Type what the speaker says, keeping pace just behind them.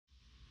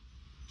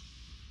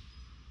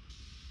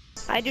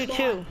I do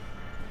too.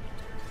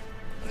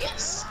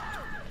 Yes.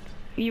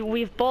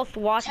 We've both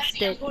watched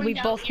Cassie, I'm it. going We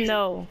down both here.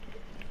 know.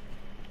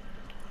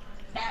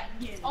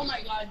 Oh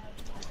my god.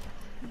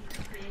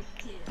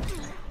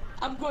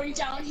 I'm going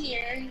down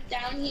here, and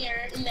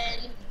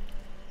then.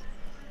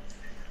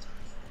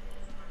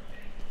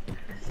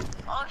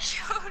 Oh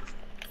shoot.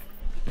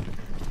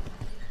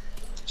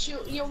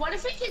 Shoot, yeah, what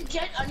if we could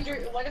get under,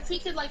 what if we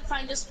could like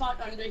find a spot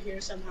under here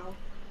somehow?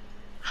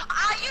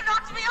 Ah, you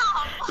knocked me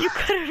off! You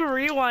could have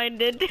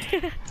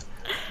rewinded.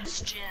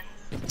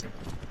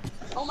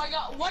 Oh my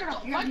god, what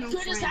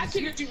good is that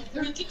gonna do?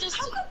 We could just...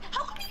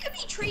 How come you could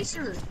be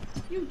Tracer?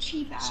 You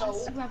cheap ass.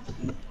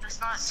 That's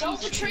not So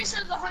the Tracer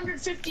has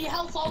 150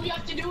 health, all we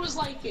have to do is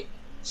like,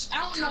 I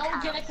don't know,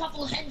 get a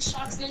couple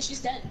headshots and then she's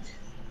dead.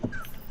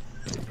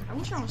 I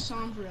wish I was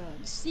Sombra.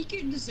 The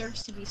Seeker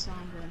deserves to be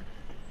Sombra.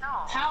 No.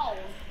 How?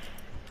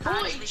 Boy,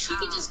 Actually, she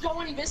could just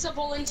go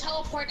invisible and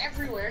teleport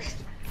everywhere.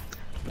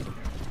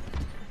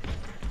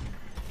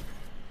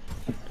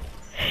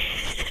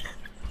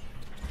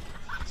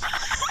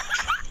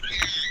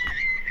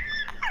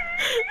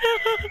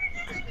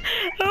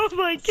 Oh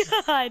my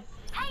god.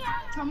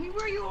 Tell me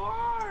where you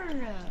are.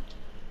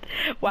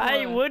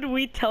 Why would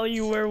we tell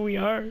you where we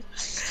are?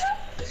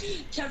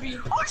 Kevin.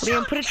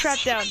 Liam, put a trap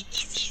down.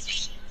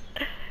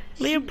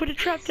 Liam, put a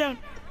trap down.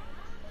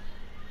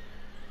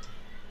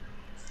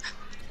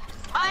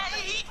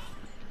 Bye.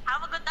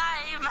 Have a good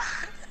time.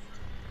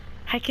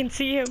 I can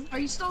see him. Are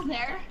you still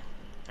there?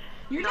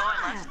 You're No,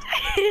 I'm not.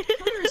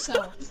 Kill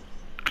yourself.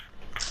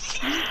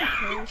 You need to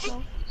kill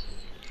yourself.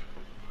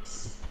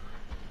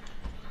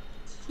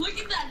 Look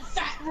at that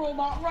fat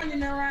robot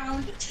running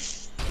around.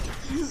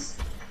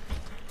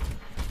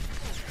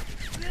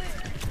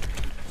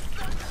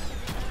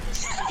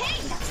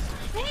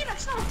 Hey,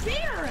 that's not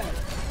fair.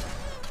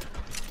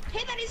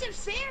 Hey, that isn't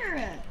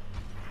fair.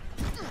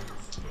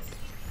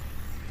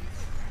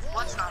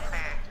 What's not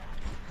fair?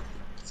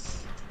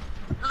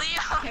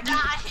 Leo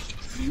died.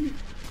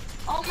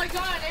 Oh my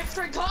god, I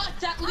forgot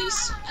that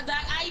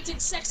that I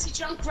did sexy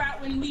jump route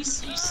when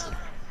Lisa.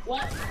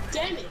 What?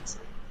 Damn it.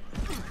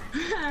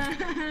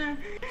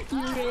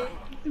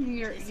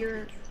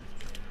 You're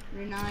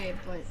not it,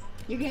 but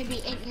you're gonna be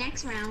it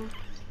next round.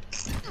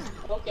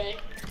 Okay.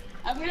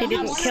 He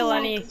didn't kill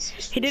any.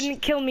 He didn't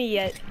kill me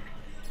yet.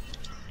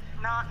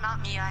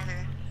 Not me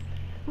either.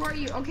 Who are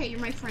you? Okay, you're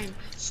my friend.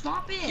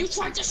 Stop it. You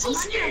tried to shoot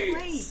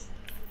me.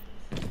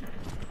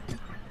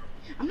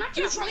 I'm not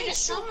You gonna tried play. to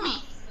shoot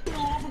me.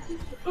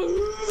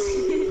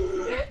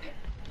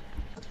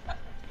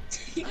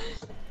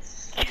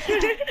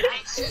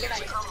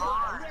 Come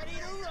on.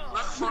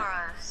 Look for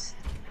us.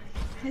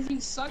 Cause you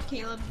suck,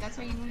 Caleb. That's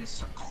why you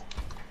lose.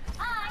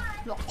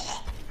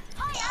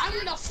 I'm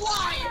gonna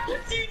fly.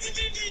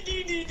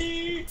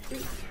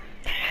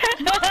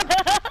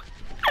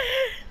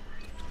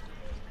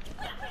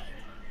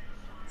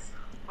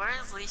 Where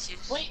is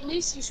Lucius? Wait,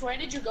 Lucius, where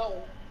did you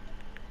go?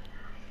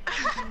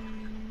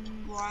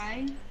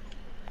 Why?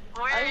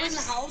 Where I was in is...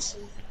 the house.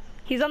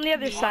 He's on the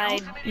other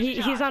side.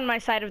 He's on my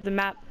side of the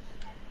map.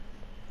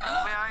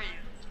 Where are you?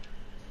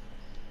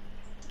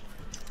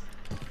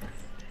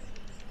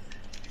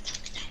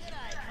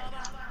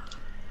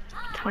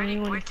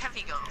 Where'd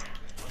Kevy go?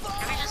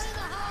 Kevy just...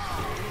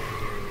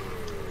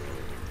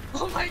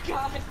 Oh my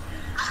god.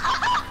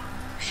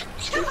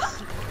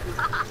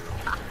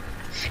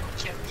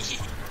 Kevy.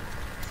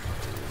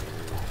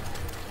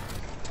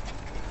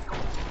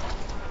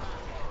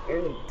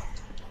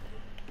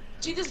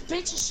 Dude, this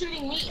bitch is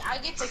shooting me. I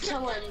get to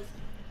kill him.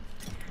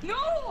 No,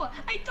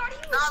 I thought he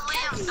was. Not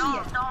Liam, Kevy.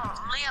 no,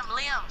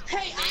 Liam.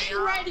 Hey,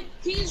 I'm red.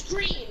 He's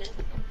green.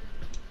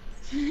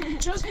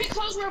 Just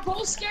because we're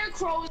both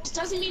scarecrows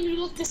doesn't mean we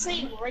look the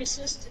same,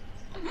 racist.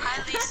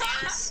 Hi,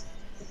 Lucius.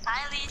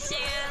 Hi,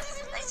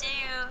 Lucius. I see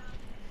you.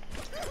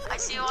 I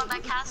see you on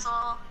that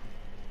castle.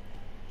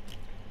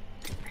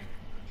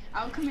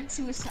 I'll commit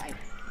suicide.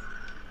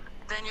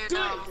 Then you're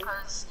dumb,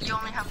 because you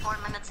only have 4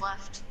 minutes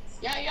left.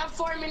 Yeah, you have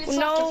 4 minutes left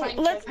to No, find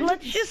let's Kevin.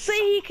 just say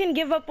he can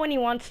give up when he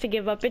wants to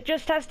give up. It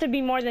just has to be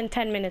more than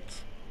 10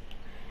 minutes.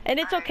 And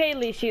it's okay,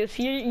 Lucius.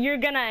 You're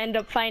gonna end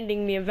up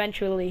finding me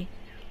eventually.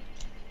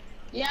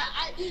 Yeah,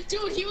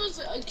 dude, he was.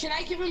 Can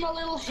I give him a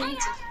little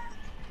hint?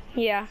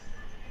 Yeah.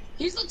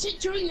 He's legit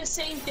doing the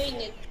same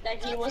thing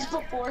that he was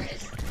before.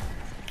 It's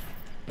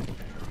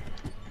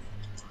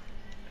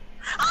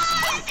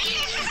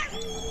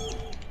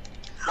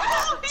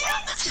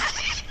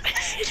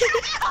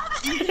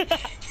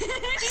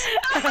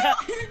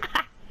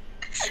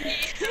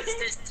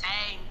this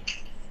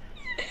tank.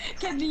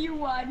 Kevy, you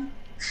won.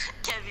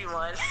 Kevy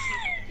won.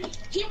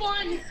 He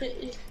won.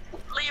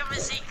 Liam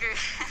is seeker.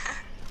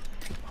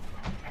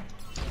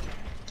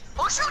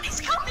 Oh shoot, he's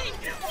coming!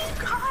 Oh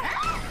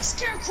god!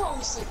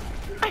 Scarecrows.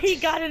 He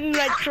got it in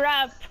my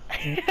trap.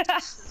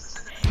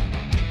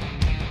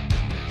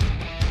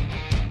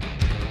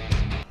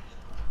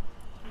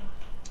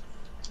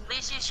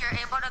 Lucius, you're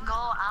able to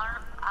go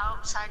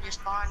outside your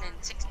spawn in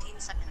 16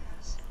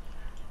 seconds.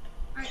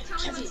 Alright,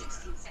 tell me when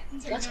 16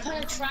 seconds are Let's done.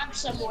 put a trap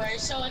somewhere,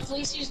 so if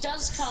Lucius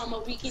does come,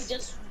 we can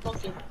just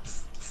book it.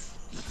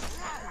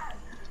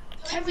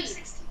 Heavy,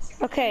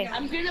 Okay.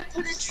 I'm gonna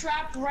put a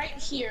trap right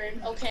here,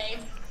 okay?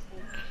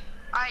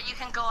 Alright, you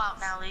can go out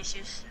now,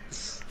 Lucius.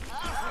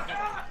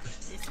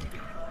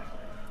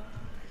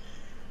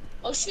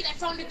 Oh shit, I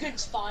found a good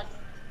spot.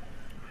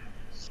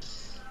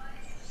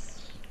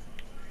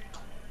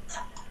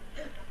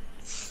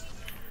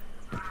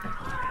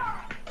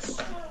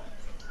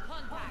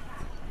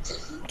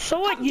 So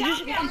what? You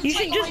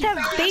should just have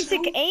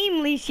basic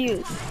aim,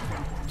 Lucius. Did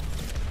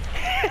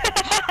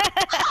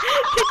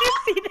you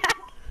see that?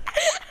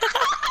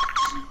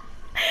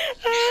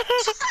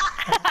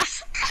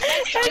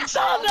 I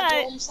saw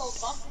that.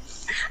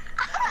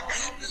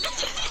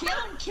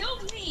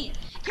 Killed me!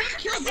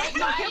 Killed me!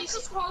 Killed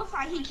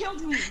disqualified, he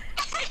killed me!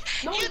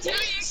 No, he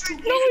didn't.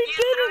 No, we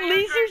didn't,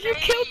 Lucius. You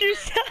killed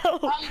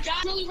yourself.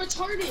 Got really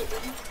retarded.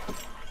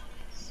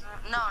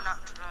 No.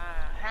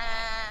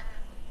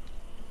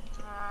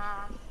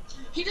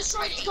 He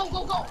destroyed it. Go,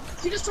 go, go.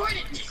 He destroyed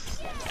it.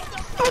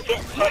 Okay.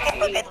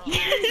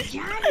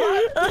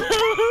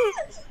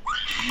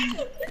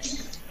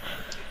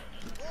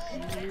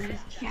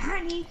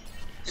 Johnny!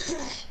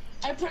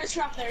 I put a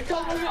trap there.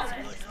 Go, go, go.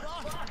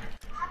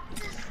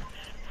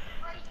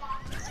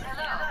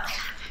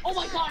 Oh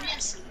my god,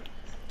 yes.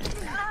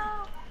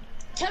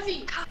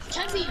 Kevy.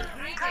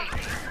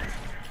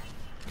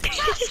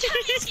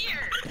 Kevin's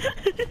here.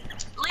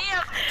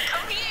 Liam,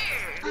 come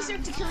here. I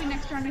deserve to kill you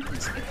next round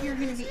if you're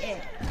gonna be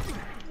it.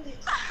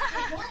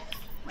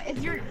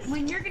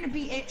 When you're gonna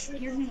be it,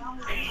 you're gonna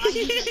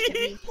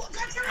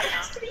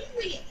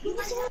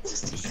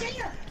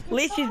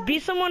Lucius, be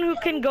someone who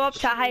can go up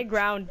to high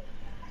ground.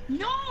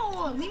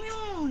 No! Leave me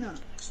alone!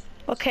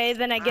 Okay,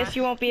 then I guess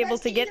you won't be able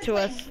to get to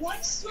us.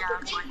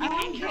 I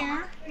don't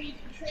care.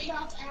 Trade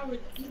off hours,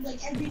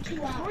 like every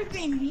 2 hours. You're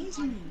being mean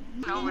to me.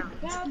 No, we're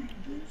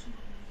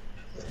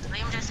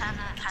Liam just hasn't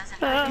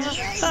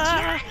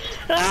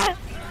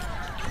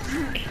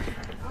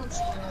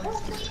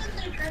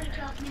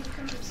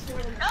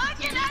Oh,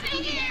 get out of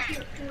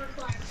here!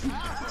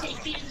 Take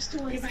me to the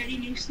store to buy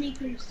new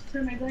sneakers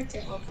for my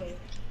birthday. Okay.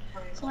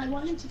 So I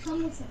wanted to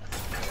come with him.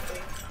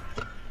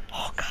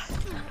 Oh god.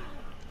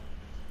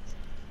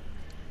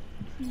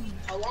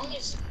 How long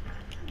is?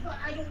 But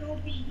I don't know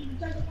if he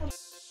doesn't.